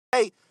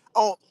Hey,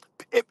 oh,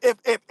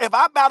 if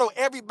I battle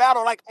every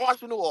battle like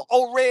Arsenal or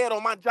O-Red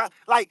on my job,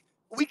 like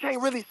we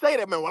can't really say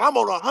that, man. When I'm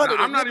on Nah,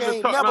 100, a I'm not nigga even ain't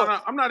talking. No, never. no,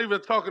 I'm not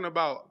even talking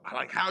about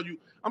like how you.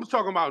 I'm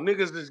talking about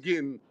niggas that's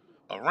getting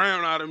a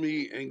round out of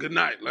me and good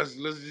night. Let's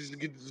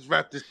just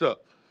wrap this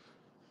up.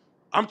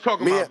 I'm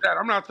talking Me, about that.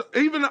 I'm not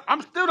even.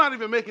 I'm still not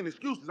even making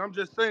excuses. I'm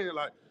just saying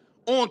like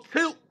on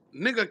tilt,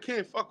 nigga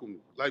can't fuck with me.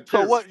 Like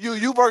so period. what?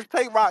 You versus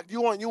Tay Rock?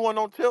 You want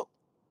on tilt?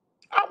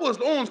 I was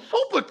on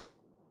super.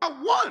 I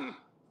won.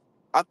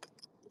 I th-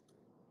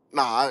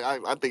 nah,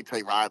 I think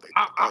Tay Rock.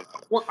 I think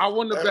I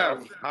won the battle.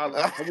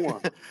 uh, I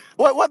won.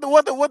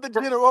 what the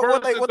general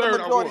First and what the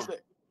third, I majority won. say?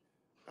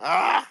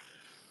 Ah,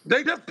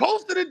 They just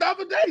posted it the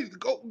other day.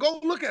 Go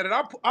look at it.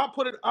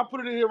 I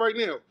put it in here right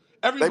now.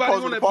 they Everybody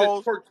on posted the that bitch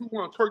polls. twerk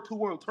 2-1, twerk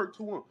 2-1, twerk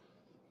 2-1.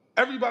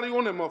 Everybody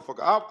on that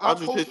motherfucker. I I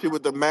just hit posted. you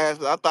with the mass.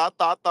 I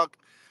thought.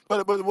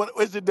 But what,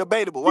 is it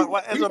debatable? What?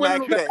 That's We what I'm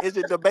winning asking on you. that. That is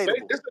it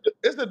debatable?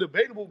 It's a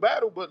debatable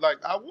battle, but like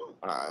I won.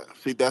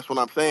 See, that's what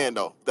I'm saying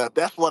though.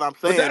 That's what I'm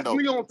But saying that's though.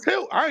 me on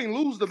tilt. I ain't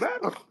lose the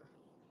battle.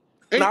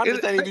 No, Ain't I'm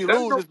just saying if you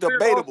that's lose, no it's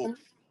clear loss debatable. for me.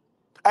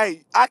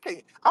 Hey, I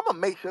can't. I'm gonna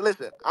make sure.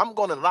 Listen, I'm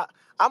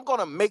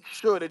gonna make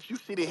sure that you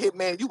see the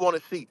hitman you want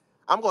to see.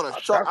 I'm gonna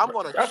show. I'm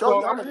gonna That's show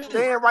you. all I'm I'm gonna saying.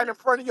 stand right in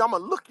front of you. I'm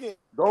gonna look in.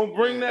 Don't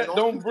bring And that. don't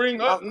Don't you?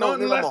 bring up No, nothing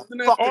nigga, I'm less a than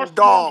that fucking Arsenal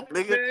dog,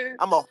 nigga. hitman.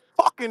 I'm a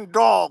fucking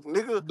dog,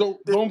 nigga.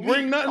 This Don't me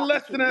bring you nothing talking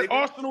less to, than that nigga.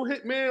 Arsenal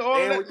hitman.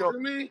 All of And that with your to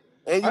me.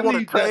 and you I want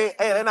need to that.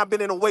 and I've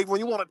been in the way when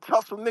you want to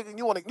tussle, nigga.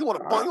 You want to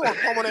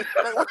that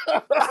shit.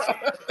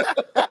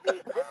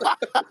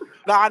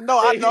 Nah,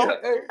 Hey, yeah,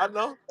 hey, I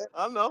know.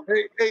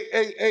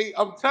 hey,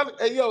 I'm telling,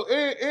 hey, yo,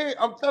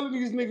 I'm telling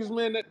these niggas,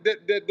 man,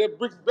 that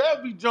Bricks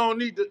Babby John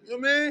need to, you know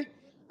what I mean?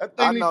 That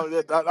I thing need to, know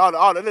that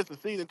all that listen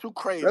season too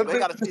crazy. that They thing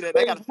gotta need to see that.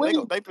 They stay gotta see they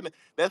go winning. they finna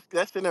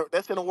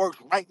that's in the works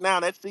right now.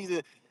 That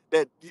season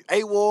that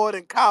A Ward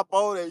and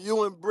Capo, that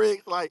you and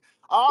Briggs, like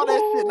all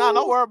that shit. Nah,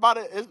 don't Ooh. worry about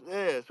it. It's,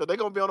 yeah. So they're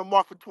gonna be on the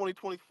mark for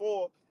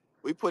 2024.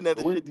 We putting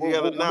that shit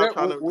together now,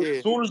 trying to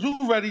As soon as you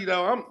ready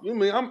though,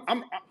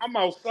 I'm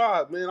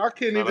outside, man.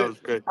 No, that was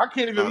great. I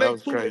can't even No, that make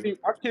was too great. many,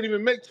 I can't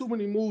even make too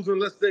many moves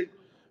unless they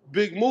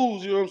big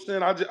moves. You know what I'm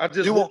saying? I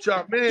just You want whooped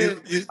your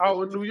man you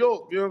out in New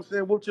York. You know what I'm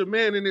saying? Whooped your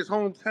man in his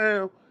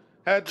hometown.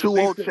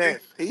 They 2-0 said they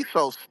chance. He's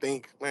so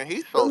stink, man.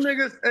 He's so. them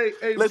niggas. Hey,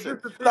 but this Listen,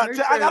 the thing. now, They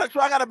I said,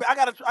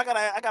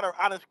 got an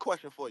honest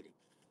question for you.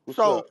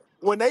 what's So up,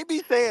 when they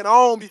be saying, I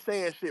don't be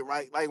saying shit,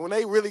 right? Like when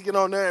they really get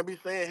on there and be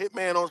saying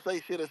Hitman don't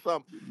say shit or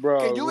something,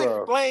 can you bro?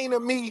 explain to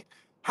me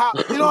how,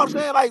 you know what I'm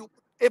saying? Like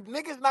if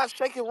niggas not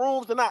shaking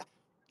rooms or not,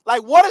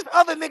 like what is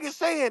other niggas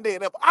saying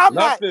then?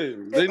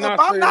 Nothing. They If not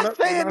I'm saying not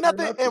nothing. They saying not saying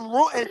nothing nothing.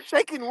 and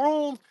shaking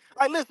rooms,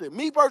 like listen,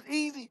 me versus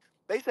Easy,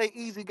 they say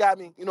Easy got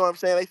me, you know what I'm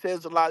saying? They say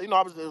it's a lot, you know,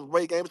 obviously it's a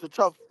great game, it's a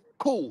tough,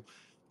 cool.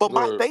 But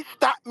Word. they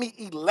stopped me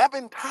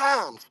 11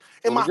 times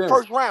in On the my game.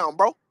 first round,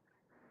 bro.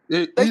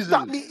 They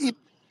stopped Easily. me.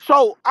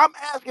 So I'm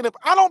asking if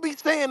I don't be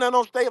saying that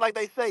on stage like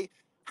they say,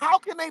 how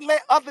can they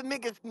let other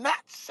niggas not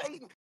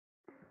say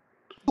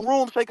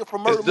room shaking for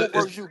It's murder the move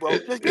versus you, bro?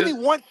 Just give me it's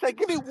one shake.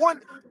 Give me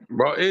one.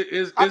 bro.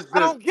 It's I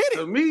the don't get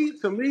it.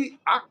 to me.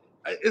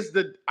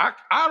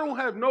 I don't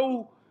have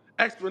no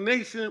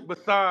explanation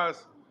besides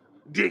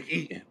dick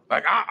eating.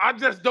 Like I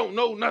just don't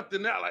know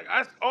nothing now. Like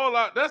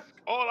that's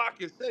all I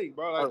can say,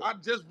 bro. Like Uh, I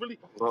just really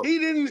uh, he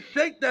didn't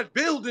shake that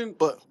building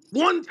but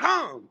one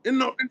time in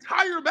the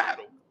entire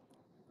battle.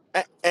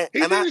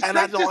 He and didn't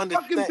I shake don't this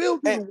fucking understand.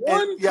 building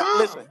And one yeah, time.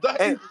 listen. The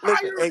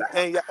entire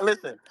battle.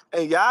 Listen.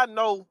 And y'all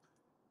know.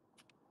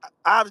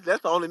 Obviously,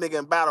 that's the only nigga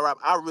in battle rap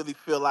I really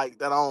feel like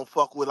that I don't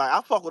fuck with. Like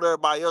I fuck with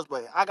everybody else,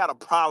 but I got a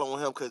problem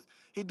with him because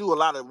he do a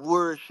lot of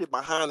weird shit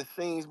behind the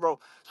scenes, bro.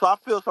 So I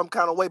feel some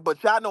kind of way.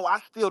 But y'all know I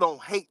still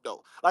don't hate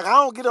though. Like I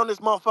don't get on this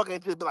motherfucker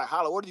and just be like,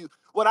 "Holla, what do you?"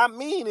 What I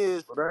mean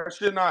is, But that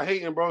shit not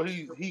hating, bro.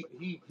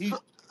 so,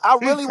 I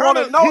really want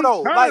to know He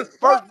though. kind Like of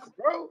first, sucks,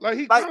 bro. Like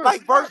he kind of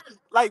sucks.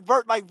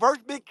 like verse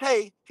Big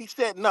K, he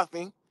said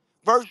nothing.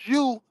 Verse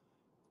you,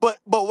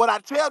 but what I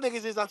tell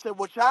niggas is I said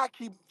what y'all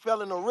keep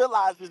failing to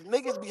realize is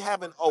niggas be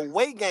having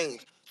away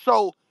games.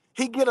 So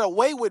he get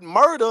away with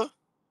murder,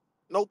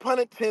 no pun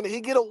intended.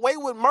 He get away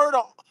with murder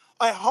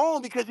at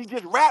home because he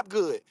just rap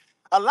good.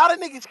 A lot of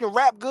niggas can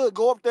rap good,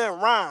 go up there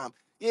and rhyme.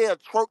 Yeah,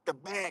 twerk the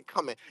bag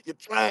coming, your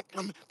track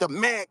coming, the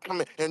man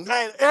coming, and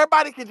man,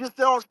 everybody can just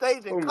sit on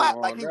stage and Come clap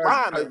like on, he that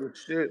rhyming. type of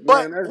shit,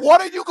 But man. That's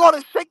what are you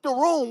gonna shake the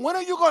room? When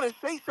are you gonna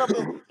say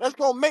something that's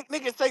gonna make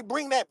niggas say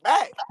bring that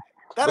back?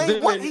 That but ain't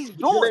then what he's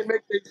then they doing.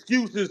 make the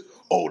excuses.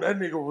 Oh, that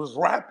nigga was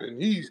rapping.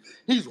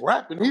 He's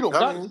rapping. He don't I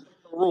got to mean, get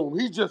in the room.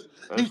 He's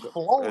that's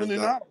flowing that's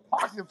in and out of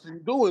pockets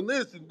and doing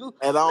this and do.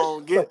 and I Man,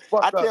 don't shut the get.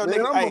 fuck I up, tell man.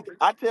 niggas, hey,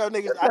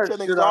 Get I that tell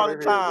shit niggas out all of the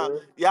here, time. man.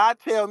 Y'all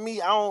tell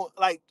me I don't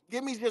like.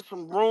 Give me just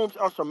some rooms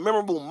or some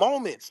memorable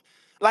moments.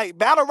 Like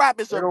battle rap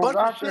is They a don't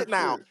bunch of got shit that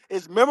now. shit.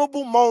 It's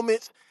memorable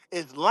moments.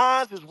 It's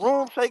lines. It's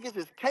room shakers.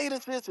 It's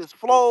cadences. It's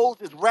flows.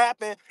 It's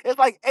rapping. It's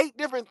like 8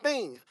 different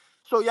things.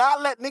 So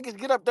y'all let niggas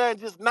get up there and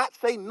just not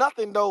say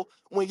nothing though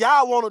when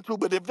y'all wanted to.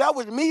 But if that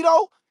was me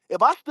though,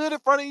 if I stood in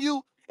front of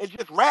you and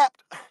just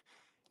rapped,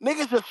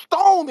 niggas just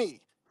stone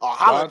me. or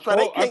But Holla Trey.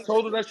 They I can't.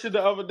 told her that shit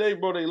the other day,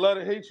 bro. They love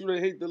to hate you, they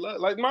hate the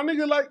love. Like my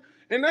nigga, like,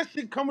 and that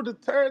shit come with the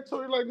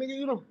territory. Like, nigga,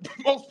 you the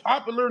most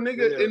popular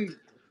nigga Yeah,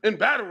 in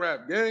battle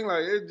rap, gang.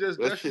 Like it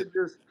just that that shit. shit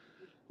just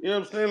you know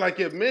what I'm saying? Like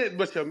your man,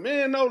 but your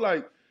man though,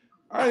 like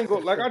I ain't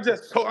gonna like I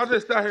just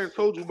sat here and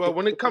told you, but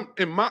when it comes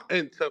in my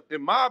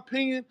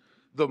opinion,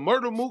 the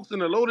murder mooks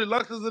and the loaded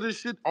luxes of this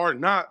shit are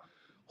not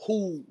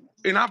who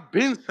and I've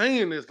been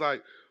saying this,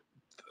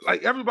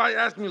 like everybody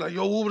asked me, like,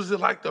 yo, what was it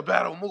like to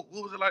battle Mook?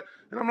 What was it like?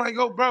 And I'm like,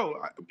 yo, bro,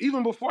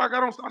 even before I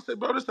got on, I said,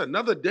 bro, this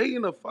another day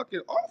in the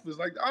fucking office.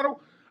 Like,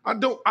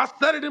 I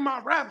said it in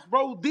my raps,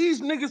 bro.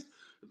 These niggas,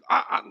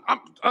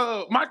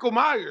 I'm Michael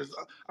Myers.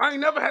 I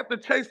ain't never had to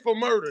chase for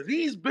murder.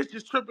 These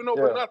bitches tripping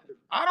over Yeah, nothing.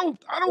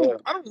 yeah,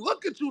 I don't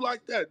look at you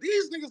like that.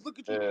 These niggas look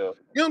at you. yeah.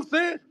 You know what I'm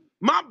saying?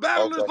 My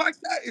battlers Okay. like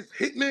that is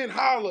Hitman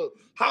Holla,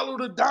 Hollow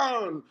the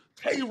Don,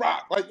 Tay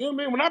Rock. Like, you know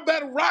what I mean? When I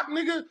battle Rock,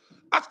 nigga,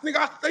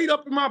 I stayed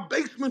up in my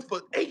basement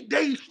for 8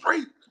 days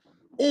straight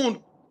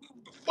on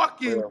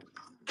fucking Yeah,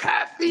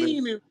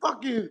 caffeine and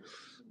fucking,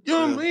 you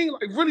know what yeah. I mean?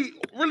 Like really,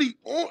 really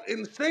on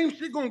and the same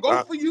shit gonna go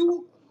I, for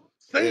you.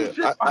 Same yeah.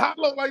 shit for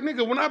Hollow. Like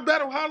nigga, when I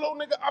battle Hollow,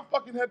 nigga, I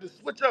fucking had to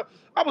switch up.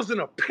 I was in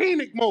a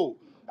panic mode.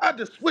 I had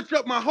to switch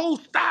up my whole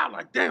style.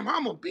 Like, damn,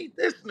 I'm gonna beat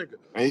this nigga.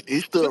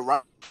 He stood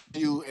right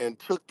you and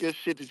took your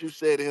shit that you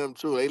said to him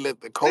too. They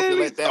let the culture And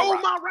he let that stole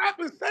rock. my rap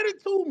and said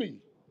it to me.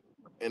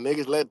 And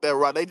niggas let that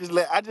rock. They just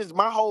let. I just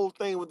my whole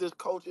thing with this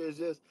culture is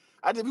just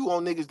I just be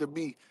want niggas to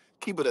be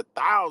keep it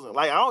 1,000.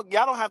 Like y'all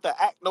don't have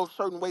to act no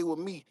certain way with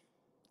me.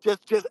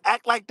 Just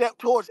act like that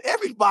towards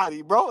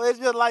everybody, bro. It's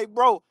just like,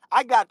 bro,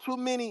 I got too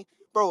many,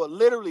 bro.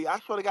 Literally, I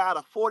swear to God, out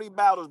of 40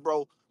 battles,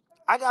 bro,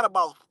 I got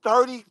about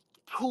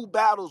 32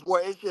 battles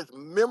where it's just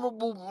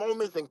memorable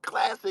moments and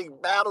classic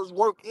battles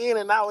work in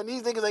and out. And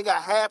these niggas ain't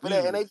got half of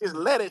that, and Jesus, they just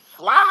let it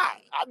slide.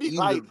 I be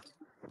like, Jesus.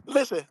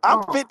 listen,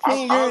 I'm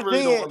 15 I years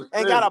really don't in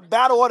and got understand a it.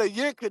 battle of the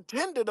year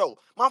contender though.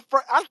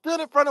 I stood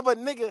in front of a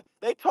nigga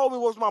they told me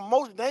was my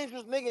most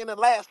dangerous nigga in the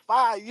last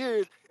 5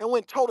 years and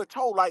went toe to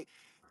toe. Like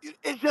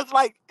it's just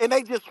like, and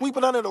they just sweep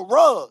it under the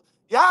rug.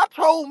 Y'all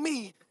told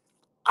me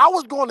I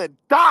was going to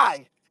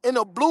die in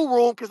the blue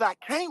room because I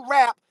can't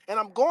rap and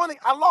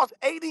I lost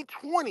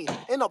 80-20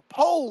 in a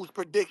polls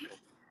prediction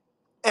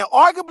and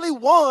arguably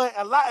won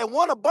a lot and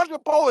won a bunch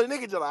of polls and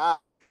niggas just like,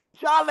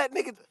 y'all let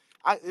niggas,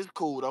 it's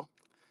cool though.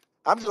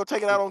 I'm just gonna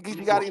take it out on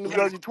Geechee Gotti and New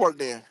Jersey Twerk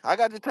then. I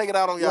got to take it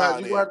out on y'all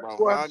then, You bro.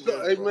 gonna have I to show,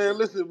 guess, hey bro. man,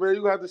 listen, man,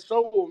 you gonna have to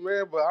show them,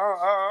 man. But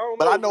I don't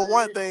But I know, know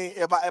one man. thing: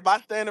 if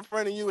I stand in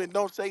front of you and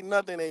don't say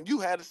nothing, and you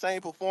had the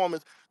same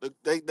performance,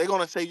 they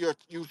gonna say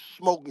you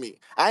smoked me.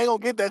 I ain't gonna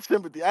get that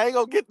sympathy. I ain't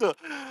gonna get the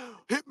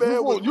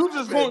Hitman was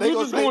rapping. They You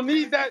gonna just say, gonna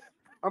need that.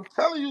 I'm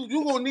telling you,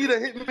 you gonna need a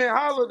Hitman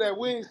Holler that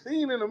we ain't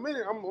seen in a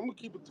minute. I'm gonna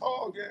keep it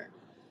tall, gang.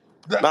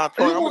 nah,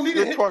 You Twerk. gonna need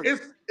a hit. Twerk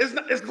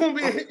It's gonna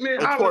be a Hitman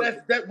and Holler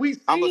Twerk. that we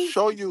I'm gonna seen,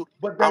 show you.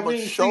 but I'm that gonna we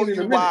ain't show seen in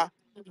you a minute. why.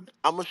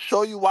 I'm gonna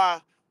show you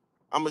why.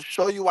 I'm gonna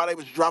show you why they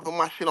was dropping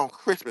my shit on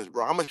Christmas,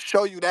 bro. I'm gonna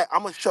show you that.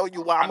 I'm gonna show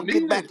you why. I'm I gonna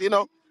get need back. it.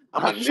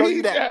 I'm I gonna show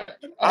you need that. that.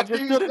 I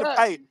need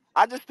that.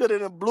 I just stood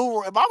in the blue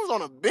room. If I was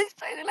on a big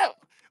stage,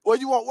 where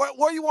you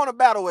want to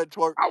battle at,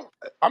 Twerk?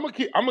 I'm gonna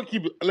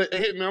keep it.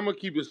 Hit me. I'm gonna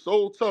keep it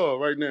so tough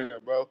right now,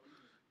 bro.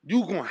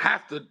 You gonna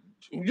have to.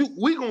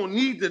 We gonna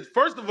need to.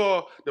 First of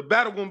all, the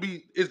battle gonna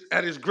be is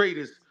at its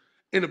greatest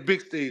in a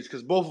big stage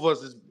because both of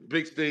us is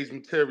big stage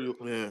material.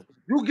 Yeah.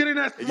 You get in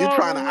that If you small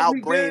trying to room with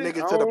me, outbring gang. I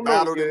niggas to the don't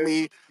know, battle than gang.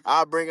 me,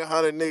 I'll bring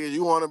 100 niggas.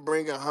 You want to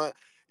bring 100.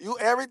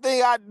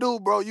 Everything I do,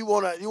 bro. You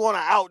wanna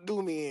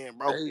outdo me in,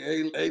 bro.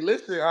 Hey,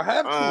 listen. I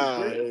have to, All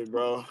man. right,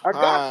 bro. I got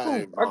All to.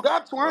 right, I bro.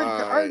 got to. All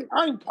right.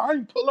 I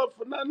ain't pull up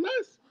for nothing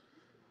less.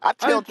 I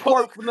I tell ain't pull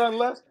up Twerk. for nothing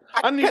less.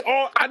 I can't.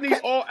 I I need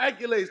can't. all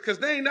accolades because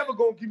they ain't never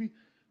gonna give me.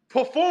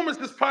 Performance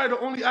is probably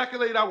the only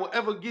accolade I will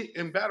ever get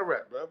in battle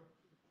rap, bro.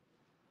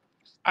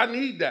 I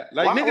need that.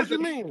 Like Why? What niggas,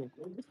 you mean?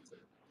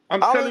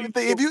 I'm I don't telling even you.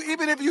 think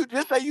even if you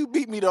just say you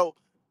beat me though,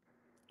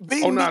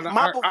 beat Oh no, me. no,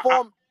 My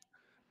perform.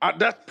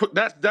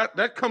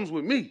 that comes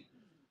with me.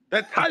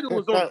 That title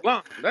was on the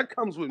line. That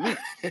comes with me.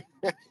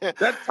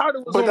 That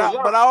title was but on the I,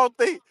 line. but I don't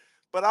think.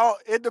 But I don't,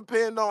 it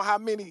depends on how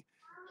many.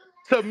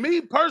 To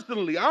me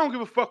personally, I don't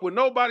give a fuck what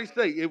nobody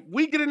say. If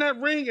we get in that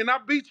ring and I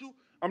beat you,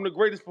 I'm the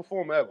greatest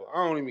performer ever.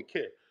 I don't even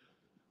care.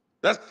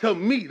 That's to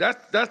me.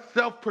 That's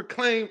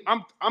self-proclaimed.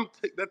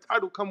 That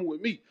title coming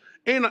with me.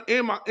 And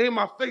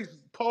my face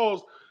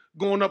paws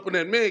going up in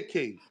that man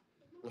cave.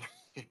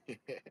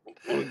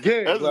 On the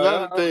gang, That's like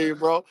another thing,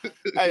 bro.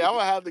 Hey, I'm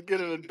gonna have to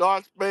get in a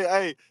dark space.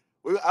 Hey,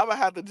 I'm gonna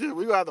have to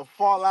we gonna have to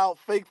fall out,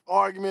 fake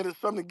argument or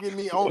something to get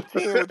me on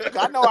 10 with you.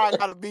 I know I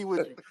gotta be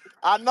with you.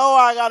 I know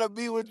I gotta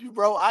be with you,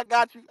 bro. I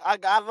got you.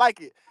 I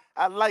like it.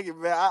 I like it,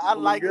 man. I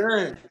on the like it.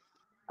 gang,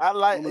 I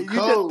like on the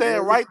you just code,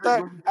 stand man. This right shit there.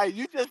 gonna be- Hey,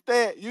 you just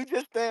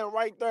stand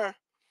right there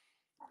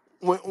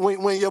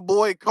when your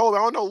boy Kobe.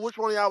 I don't know which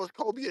one of y'all was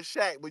Kobe or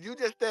Shaq, but you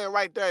just stand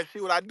right there and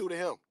see what I do to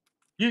him.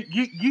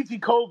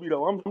 Geechee Kobe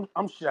though.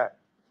 I'm Shaq.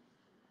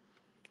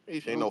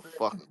 Geechee You ain't know no what I'm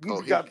fucking saying?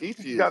 Kobe. Geechee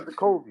Geechee is got the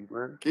Kobe,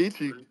 man.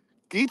 Geechee.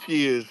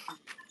 Geechee is.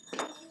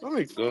 Let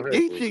me. Go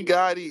ahead, bro. Geechee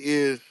Gotti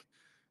is.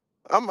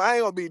 I ain't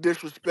gonna be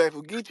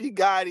disrespectful. Geechee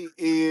Gotti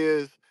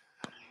is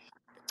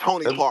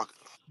Tony That, Parker.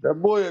 that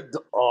boy,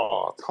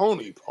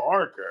 Tony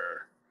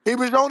Parker. He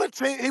was on a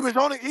team. He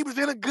was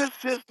in a good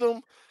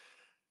system.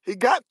 He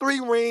got 3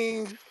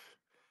 rings.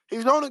 He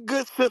was on a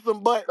good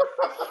system, but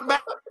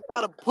Smack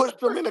kind of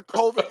pushed him into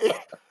COVID.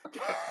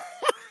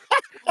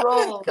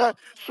 Bro, that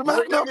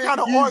Smack them nigga kind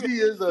of organ.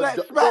 Yeezy is a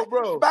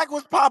bro. Smack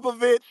was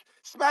Popovich.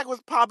 Smack was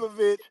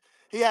Popovich.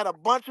 He had a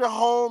bunch of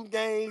home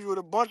games with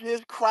a bunch of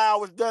his crowd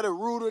was there to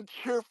root and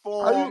cheer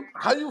for him.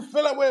 How you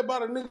feel that way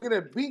about a nigga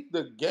that beat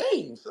the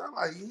game? Son?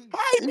 Like How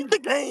he beat the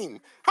game?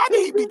 How he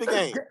did he beat beat the the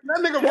game? game. That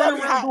nigga Tell running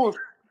me around how. doing.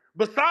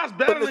 Besides But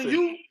battling listen,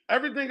 you,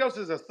 everything else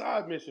is a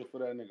side mission for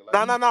that nigga. Like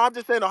no. I'm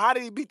just saying, though, how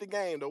did he beat the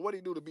game, though? What did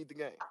he do to beat the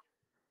game?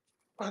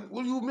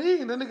 what do you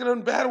mean? That nigga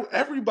done battle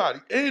everybody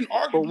and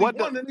But arguably what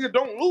the? won. That nigga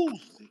don't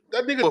lose.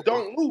 That nigga But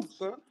don't lose,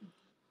 son.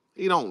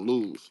 he don't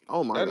lose.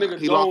 Oh my That God, nigga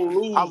he lost. don't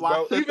I lose, bro.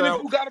 watched it Even if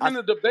though. you got him in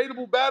a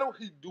debatable battle,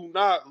 he do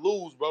not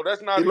lose, bro.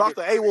 That's He not even. lost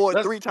to AWOO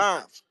That's 3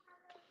 times.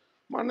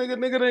 my nigga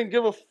didn't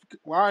give a.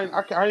 Well, I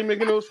ain't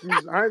making no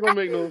excuses. I ain't gonna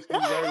make no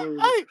excuses.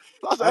 Hey,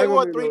 lost to I ain't gonna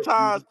AWOO make 3 no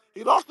excuses. times.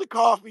 He lost to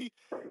Coffee.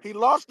 He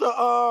lost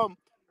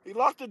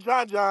to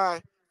John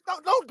John.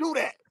 Don't do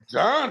that.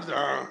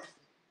 John.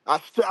 I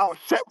was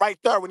set right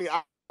there when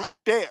I was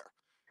there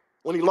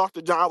when he lost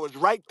to John. I was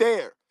right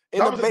there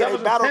in the That they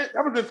was in battled Tampa,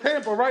 that was in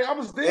Tampa, right? I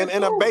was there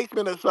in a too.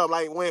 basement or something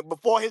like when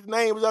before his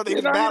name was up there. He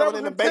Yeah, was nah, yeah, battling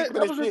in the basement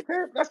That and was in shit.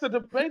 Tampa. That's a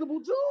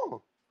debatable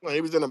job. Well,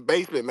 he was in a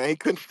basement, man. He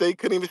couldn't stay. He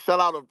couldn't even sell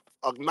out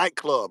a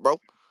nightclub, bro.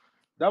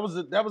 That was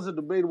a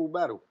debatable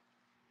battle.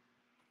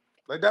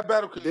 Like that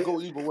battle But could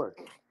go either way.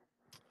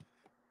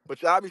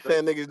 y'all be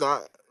saying niggas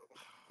not.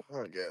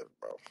 I guess,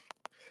 bro.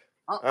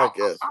 I, I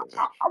guess, man.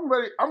 I'm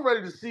ready. I'm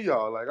ready to see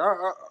y'all. Like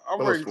I'm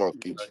I'm gonna ready to see smoke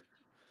it. each. Like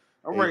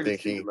I'm And he ready to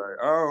think see it. he. Like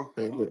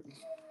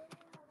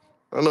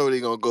I know they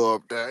gonna go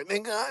up there,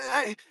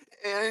 nigga.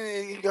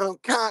 You gonna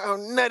count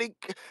on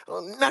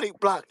nutty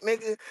block,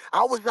 nigga.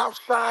 I was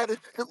outside.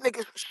 Them niggas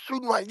was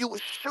shooting while you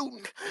was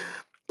shooting,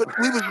 but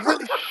we was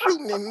really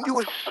shooting, and you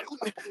was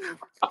shooting.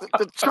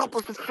 The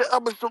jumpers and shit. I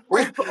was so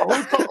real.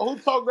 who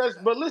talk that?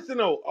 But listen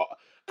though,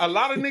 a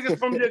lot of niggas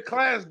from your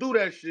class do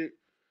that shit,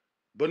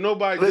 but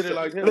nobody did it Listen,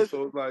 like him. listen,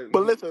 So it's like,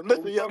 but listen,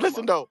 what we yeah, talking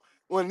listen about? though.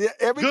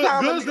 Every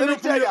time Goods and let me them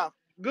from tell your y'all.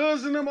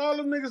 Goods and them, all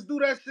them niggas do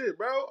that shit,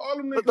 bro. All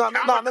them niggas, No,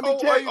 let me Calico,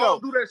 tell you all though.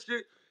 do that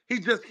shit. He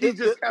This,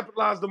 just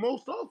capitalized the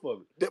most off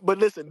of it. but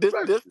listen,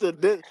 Respect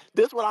it.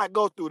 this what I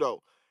go through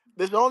though.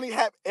 This only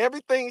have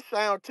everything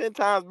sound 10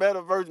 times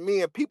better versus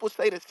me, and people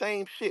say the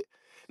same shit.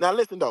 Now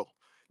listen though,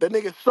 the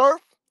nigga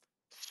surf,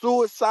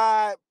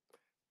 suicide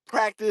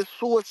practice,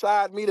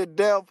 suicide me to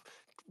death,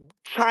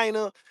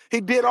 China.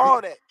 He did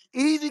all that.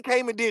 Easy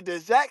came and did the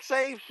exact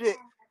same shit.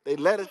 They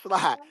let it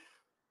slide.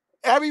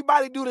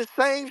 Everybody do the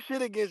same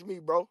shit against me,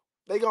 bro.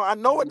 I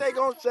know what they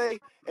gonna say,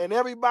 and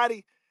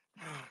everybody.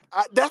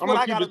 That's I'm what gonna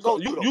I keep gotta it. go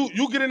through though.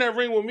 You get in that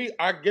ring with me,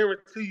 I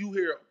guarantee you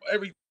hear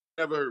everything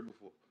you never heard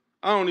before.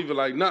 I don't even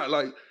not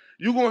like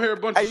you gonna hear a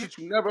bunch of Hey, shit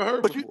you never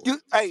heard but before.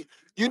 hey,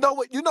 you know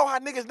what? You know how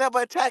niggas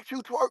never attacked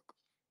you, Twerk?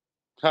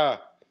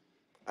 Ha.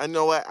 I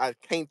know what? I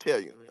can't tell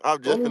you. I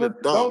was just finna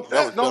dumb.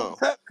 That was Don't dumb.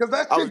 tap, cause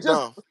I was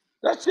dumb.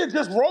 that shit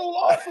just roll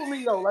off of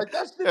me though. Like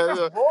that shit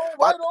just Yeah, roll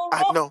I right on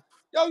I off. know,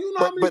 Yo, you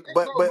know how many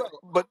bro.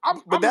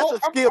 but that's a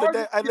I'm skill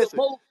that I arguably the listen.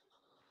 most.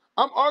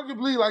 I'm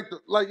arguably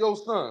like your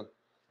son.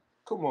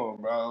 Come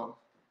on, bro.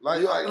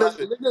 You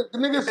listen.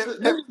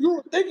 You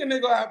would think a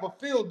nigga have a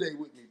field day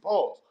with me,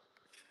 pause.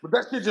 But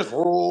that shit just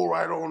roll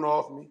right on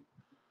off me.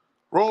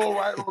 Roll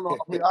right on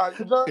off me. All right,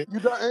 you done? You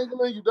done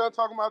angling? You done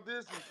talking about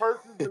this and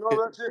purses and all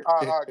that shit?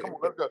 All right, come on,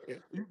 let's go.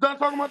 You done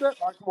talking about that?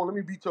 All right, come on, let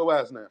me beat your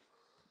ass now.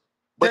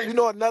 But you Gangster.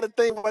 know another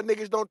thing what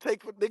niggas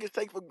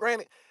take for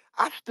granted.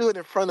 I stood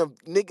in front of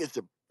niggas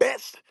the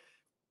best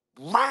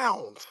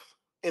rounds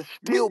and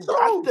Me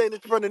I too. stood in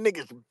front of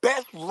niggas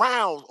best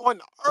rounds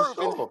on For earth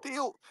and sure.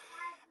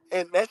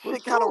 that For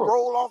shit kind of sure.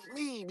 roll off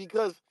me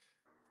because.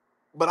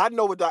 But I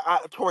know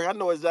Tori, I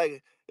know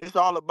exactly it's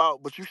all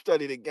about. But you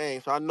study the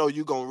game, so I know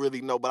you gonna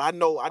really know. But I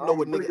know what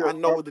niggas, I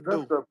know what to That's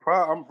do. the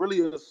problem. I'm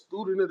really a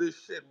student of this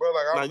shit, bro.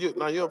 Like I'm Now really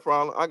you're a like,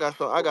 problem. I I'm got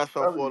something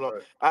telling for you,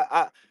 it. like,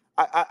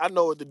 I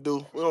know what to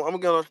do. I'm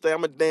gonna stay.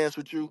 I'm gonna dance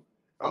with you.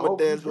 I I'm gonna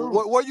hope you dance with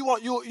do. where you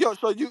want you yo.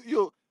 So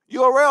you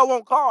URL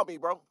won't call me,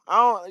 bro. I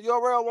don't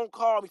URL won't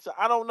call me. So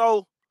I don't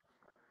know.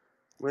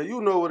 Man,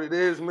 you know what it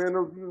is, man.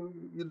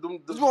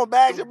 You just want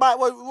bags and body.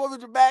 What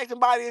would your bags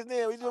and body is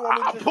then? You just want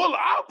me to just.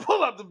 I'll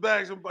pull up the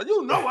bags and body.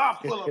 You know I'll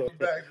pull up the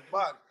bags and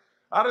body.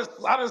 I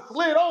just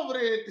slid over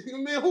there. You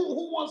mean who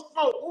wants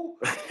smoke?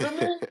 You know what I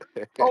mean?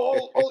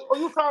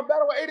 You trying to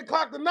battle at 8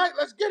 o'clock tonight?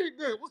 Let's get it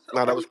then.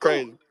 Nah, What that we was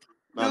doing? crazy.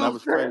 You Nah, know that what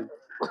was I'm saying?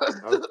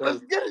 crazy. That was Let's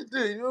crazy. get it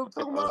then. You know what I'm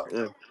talking about?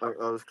 Yeah,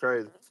 that was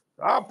crazy.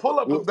 I'll pull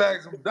up the Well,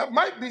 bags. That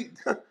might be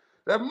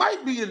that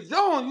might be a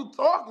John. You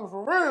talking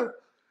for real?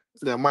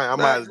 yeah, I might Bags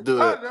have to and do it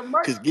body. That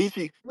might because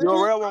Geechee nigga.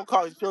 URL won't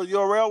call. So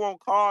URL won't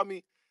call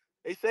me.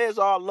 They say it's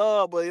all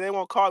love, but they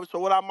won't call me. So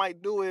what I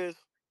might do is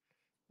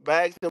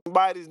bags and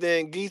bodies,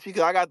 then Geechee,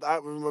 because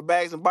my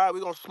bags and bodies.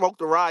 We gonna smoke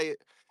the riot.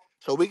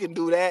 So we can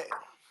do that.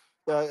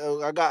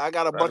 I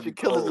got a That'll bunch be of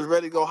killers that's cold.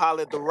 ready to go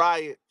holler at the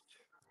riot.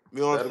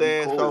 You know what I'm That'll be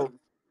saying? cold. So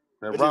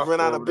That we just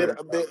rent roster out a over bit there.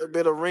 a bit a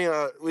bit of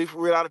rent. We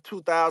rent out a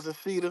 2,000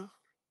 seater.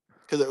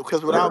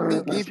 Cause without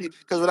me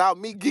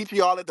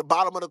Geechee all at the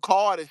bottom of the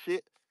card and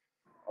shit.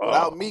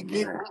 Without Oh me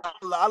Geechee, man.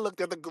 I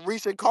looked at the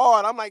recent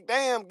card. I'm like,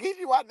 damn,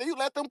 Geechee, why do you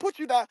let them put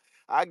you down?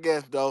 I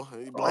guess though.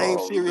 You blame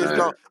Oh Serious man.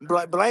 Jones.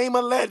 Blame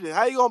a legend.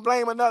 How you gonna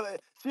blame another?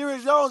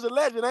 Serious Jones a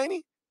legend, ain't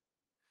he?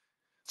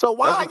 So That's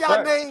why a y'all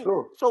fact. name?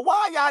 Sure. So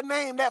why y'all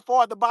name that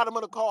far at the bottom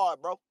of the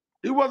card, bro?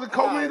 He wasn't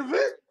co-main God,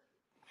 event.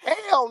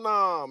 hell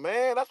nah,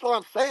 man. That's what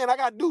I'm saying. I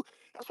gotta do.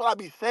 That's what I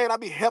be saying. I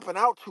be helping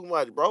out too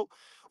much, bro.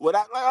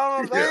 Without, like, you know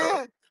what I'm Yeah.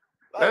 saying?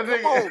 Like,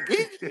 That come on,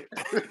 Geechee.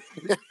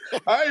 nigga.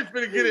 I ain't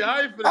finna get it. Hey,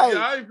 I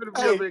ain't finna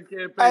be up hey, in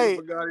campaigning hey,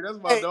 for Gotti. That's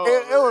my hey, dog,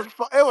 it man. was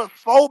it was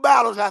 4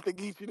 battles after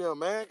Geechee them,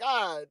 man.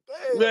 God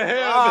damn, Man,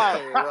 hell no.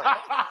 right, bro.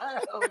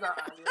 Hell nah,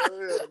 yo,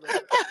 hell nah.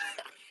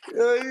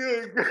 Yeah,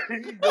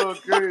 you going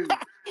crazy.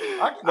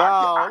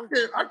 No,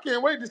 I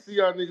can't wait to see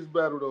y'all niggas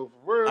battle though,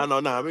 for I real. know.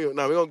 Nah, we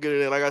gonna get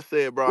it in. Like I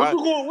said, bro.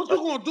 What you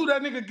gonna do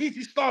that nigga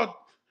Geechee start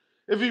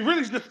if he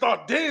really just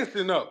start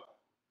dancing up?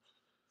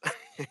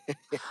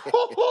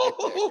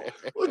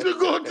 What you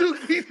gonna do,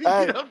 Geechee?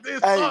 hey, Get up there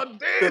and hey, start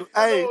dancing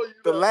on you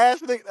the though.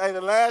 last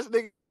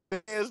nigga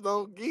dance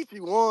on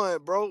Geechee won,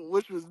 bro,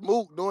 which was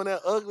Mook doing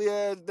that ugly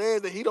ass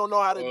dance that he don't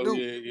know how to Oh do.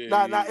 yeah, yeah,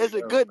 Nah, yeah, yeah. it's a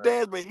That was good nasty.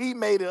 dance, but he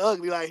made it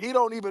ugly. Like he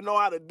don't even know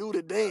how to do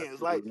the That dance. shit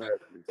was Like,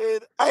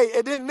 nasty.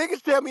 and then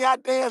niggas tell me I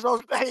dance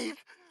on stage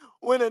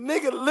when a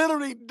nigga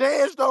literally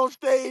danced on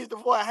stage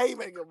before a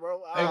haymaker,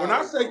 bro. Hey, All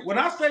right, bro. when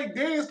I say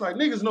dance, like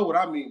niggas know what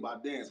I mean by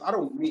dance. I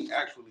don't mean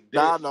actually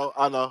Nah, dancing.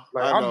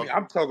 Like I know.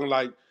 I'm talking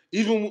like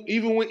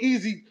even when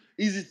Easy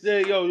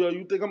said, yo,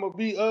 you think I'm gonna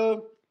be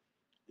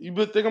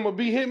think I'm gonna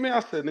be Hitman? I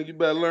said, nigga, you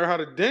better learn how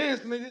to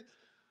dance, nigga,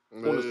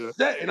 on the Yeah.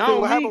 set. And I See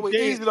don't what happened mean with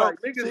dance Easy though. like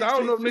niggas. I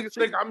don't know if niggas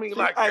think I mean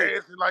like Hey,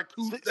 dancing like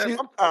two steps. I'm all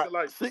right, talking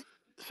like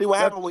see what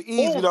that happened with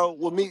Easy performance. though.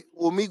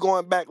 With me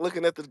going back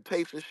looking at the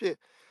tapes and shit.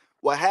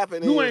 What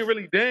happened You is ain't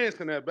really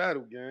dancing that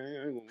battle, gang.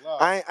 I ain't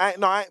gonna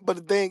lie. but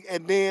the thing,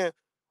 and then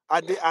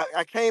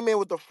I came in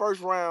with the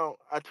first round.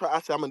 I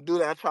said I'm gonna do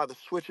that. I tried to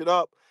switch it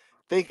up,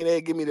 thinking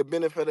they'd give me the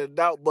benefit of the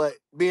doubt, but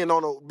being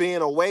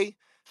away,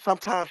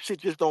 sometimes shit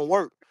just don't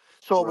work.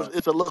 So Right,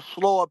 it's a little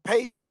slower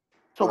pace.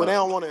 So when they right.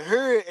 don't want to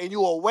hear it and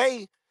you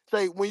away,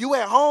 say when you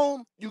at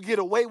home, you get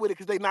away with it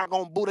because they not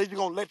gonna boo, they just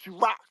gonna let you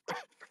rock.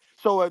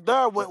 So if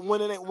there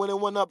when it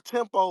went up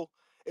tempo,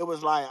 it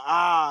was like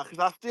because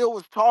I still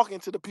was talking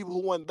to the people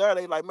who weren't there.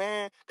 They like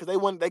man, because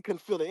they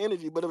couldn't feel the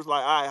energy, but it was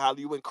like all right,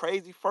 Holly, you went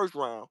crazy first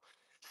round,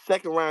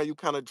 second round you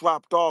kind of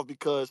dropped off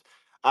because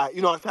I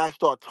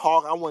started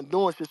talking, I wasn't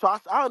doing shit, so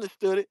I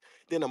understood it.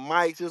 Then the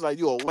mics, it was like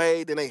you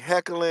away, then they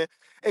heckling,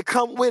 it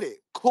come with it,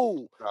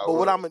 cool. Nah, But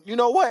word. you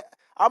know what?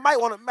 I might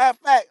want to. Matter of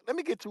fact, let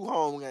me get 2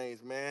 home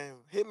games, man.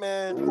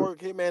 Hitman Twork,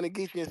 Hitman and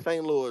Geechee in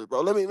St. Louis,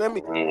 bro. Let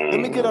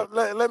me get up.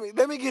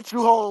 Let me get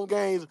 2 home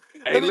games.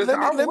 Hey, listen,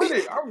 I'm with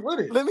it. I'm with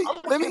it. I'm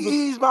gonna Let me keep it.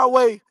 ease my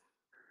way,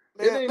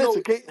 It man. ain't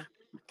Listen, no.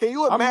 can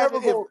you I'm imagine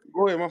never if? going.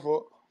 Go ahead, my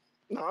fault.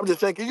 No, I'm just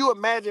saying. Can you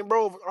imagine,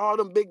 bro? If all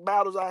them big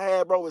battles I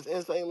had, bro, was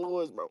in St.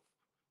 Louis, bro.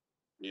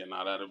 Yeah,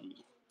 nah, that would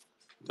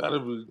I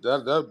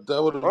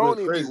have been don't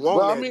even be crazy. But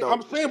wanting I that mean, though.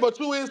 I'm saying, but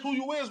you is who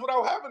you is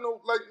without having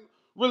no like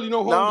really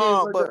no home games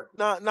Nah, like that.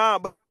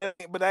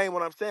 but that ain't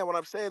what I'm saying. What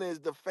I'm saying is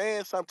the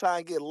fans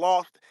sometimes get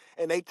lost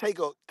and they take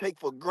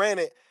for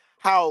granted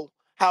how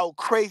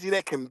crazy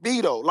that can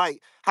be though.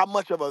 Like how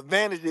much of an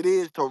advantage it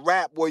is to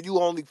rap where you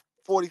only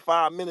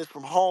 45 minutes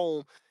from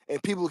home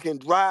and people can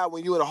drive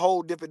when you're in a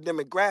whole different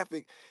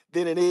demographic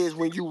than it is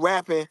when you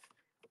rapping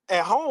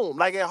at home.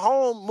 Like at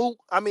home, Mook,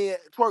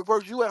 Twerk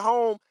versus you at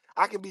home,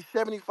 I can be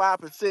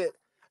 75%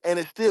 and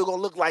it's still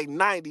gonna look like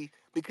 90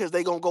 because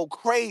they gonna go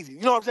crazy.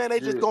 You know what I'm saying? They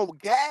just Yeah, gonna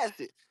gas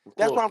it.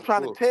 That's what I'm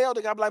trying to tell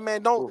the guy. I'm like,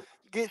 man, don't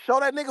show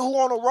that nigga who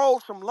on the road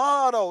some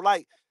love though.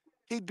 Like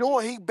he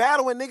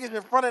battling niggas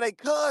in front of their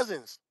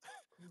cousins.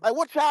 Like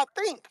what y'all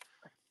think?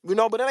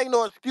 But that ain't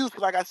no excuse.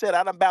 'Cause like I said,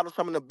 I done battled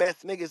some of the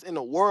best niggas in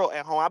the world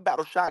at home. I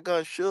battled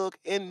Shotgun Suge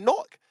in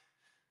Newark.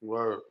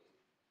 word.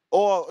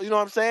 Or you know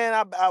what I'm saying?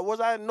 I was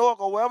I in Newark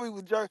or wherever we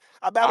was.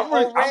 I battled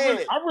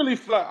O-Red. I really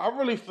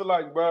feel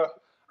like, bro.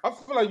 I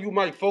feel like you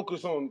might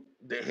focus on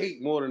the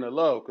hate more than the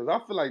love, because I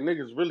feel like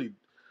niggas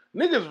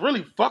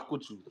really fuck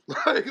with you,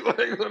 like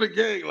on the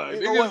game,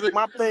 You know what?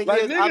 My thing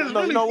is, I niggas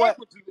know. You really know fuck what?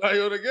 with you, like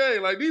on the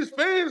game, like these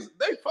fans,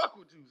 they fuck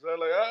with you, so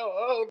like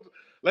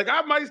like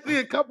I might see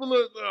a couple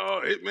of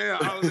Hitman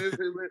Holla this,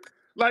 Hitman,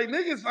 like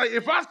niggas, like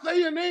if I say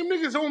your name,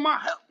 niggas on my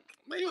help.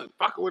 Man, you ain't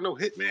fucking with no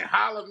Hitman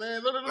Holla,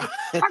 man.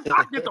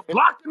 I get to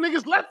blocking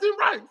niggas left and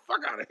right. Fuck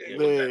out of here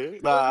with that. Yeah,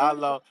 nah, I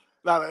know.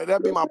 Nah,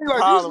 that be my Like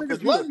these problem. niggas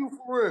Cause love you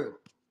for real.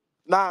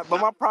 but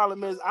my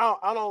problem is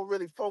I don't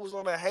really focus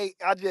on the hate.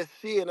 I just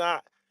see it.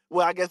 I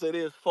guess it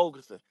is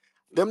focusing.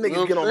 Them You know niggas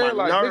what I'm get on my saying?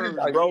 Like niggas,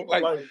 nerves, bro.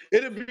 like Like,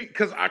 it'd be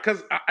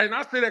and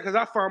I say that because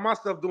I find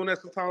myself doing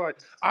that sometimes. Like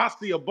I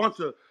see a bunch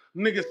of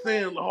niggas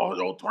saying, oh,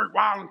 yo, Twerk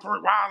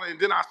wildin', and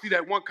then I see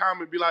that one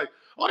comment be like,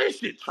 oh, this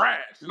shit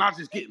trash, and I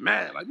just get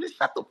mad. Like, man,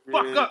 shut the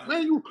fuck Yeah, up,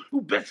 man. You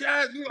bitch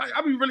ass. You like,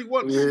 I be really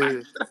wanting to smack yeah,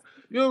 the shit.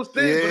 You know what I'm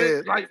saying? But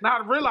yeah, it like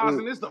not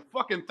realizing it's a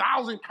fucking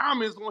 1,000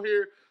 comments on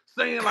here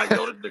saying like,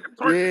 yo, this nigga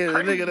Twerk is yeah.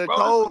 The nigga crazy, the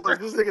bro. This is cold.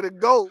 crazy. This nigga the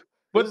goat.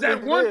 But This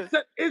that nigga one,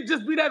 this. it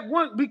just be that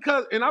one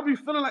because, and I be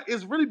feeling like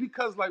it's really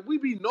because like we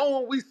be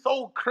knowing we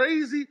so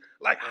crazy.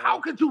 Like, how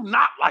could you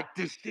not like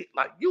this shit?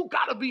 Like, you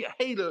gotta be a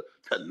hater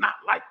to not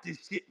like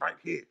this shit right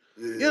here.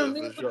 You know what Yeah, I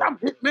mean? for Bitch, sure. I'm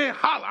Hitman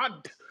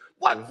Holla. For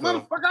What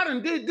sure. motherfucker? I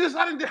done did this.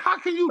 I done did. How Hey,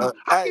 can you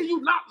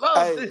not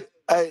love hey, this?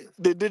 hey.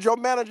 Did your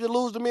manager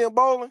lose to me in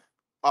bowling?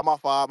 Oh, my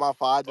fault. My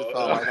fault. I just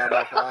saw right now.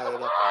 My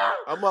fault.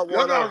 I'm up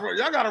y'all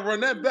 1-0. gotta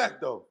run that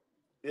back though.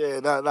 Yeah,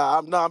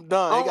 I'm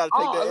done. He got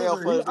to take that L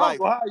Listen, for his I don't life.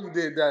 know how you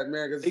did that,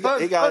 man. Cause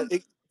He got.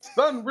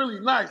 son really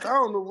nice. I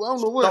don't know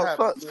what No,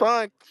 happened,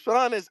 man.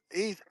 son is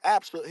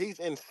he's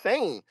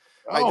insane.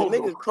 I Like the don't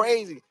know. nigga's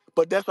crazy.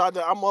 But that's why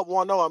I'm up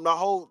 1-0. I'm the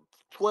whole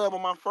 12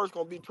 on my first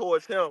gonna be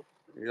towards him.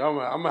 Yeah,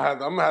 I'm gonna have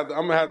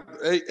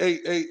to,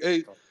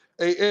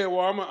 hey,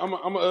 Edward, I'm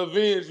gonna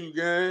avenge you,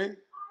 gang.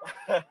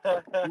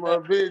 I'm gonna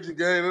avenge you,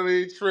 gang. Don't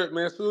even trip,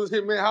 man. As soon as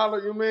Hitman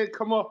holler, you man,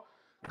 come up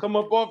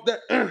off that,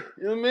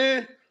 you know what I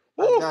mean?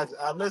 I Woo! got you.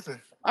 I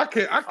listen. I I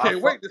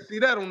can't fuck. wait to see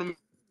that on the,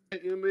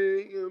 you know what I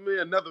mean? You know what I mean?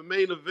 Another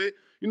main event.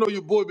 You know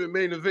your boy been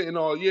main eventing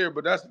all year,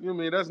 but that's, you know what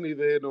I mean? That's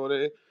neither here nor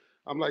there.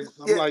 I'm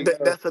Yeah, like,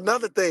 that's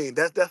another thing.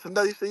 That's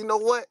another. You see, you know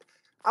what?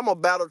 I'm a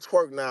battle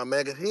Twerk now,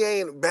 man, because he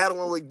ain't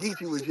battling with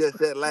Geechee was just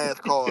that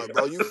last card,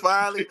 bro. You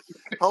finally,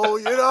 oh,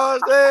 you know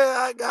what I'm saying?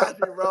 I got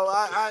you, bro.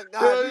 I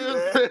got you, yeah,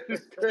 man.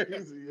 it's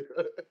crazy.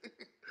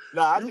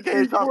 Nah, I You just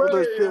can't keep talk a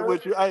little playing, shit yeah.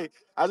 with you. Hey,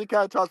 I just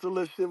can't talk a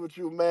little shit with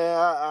you,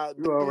 man.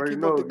 You already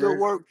Keep up know, the good gang.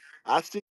 work. I see.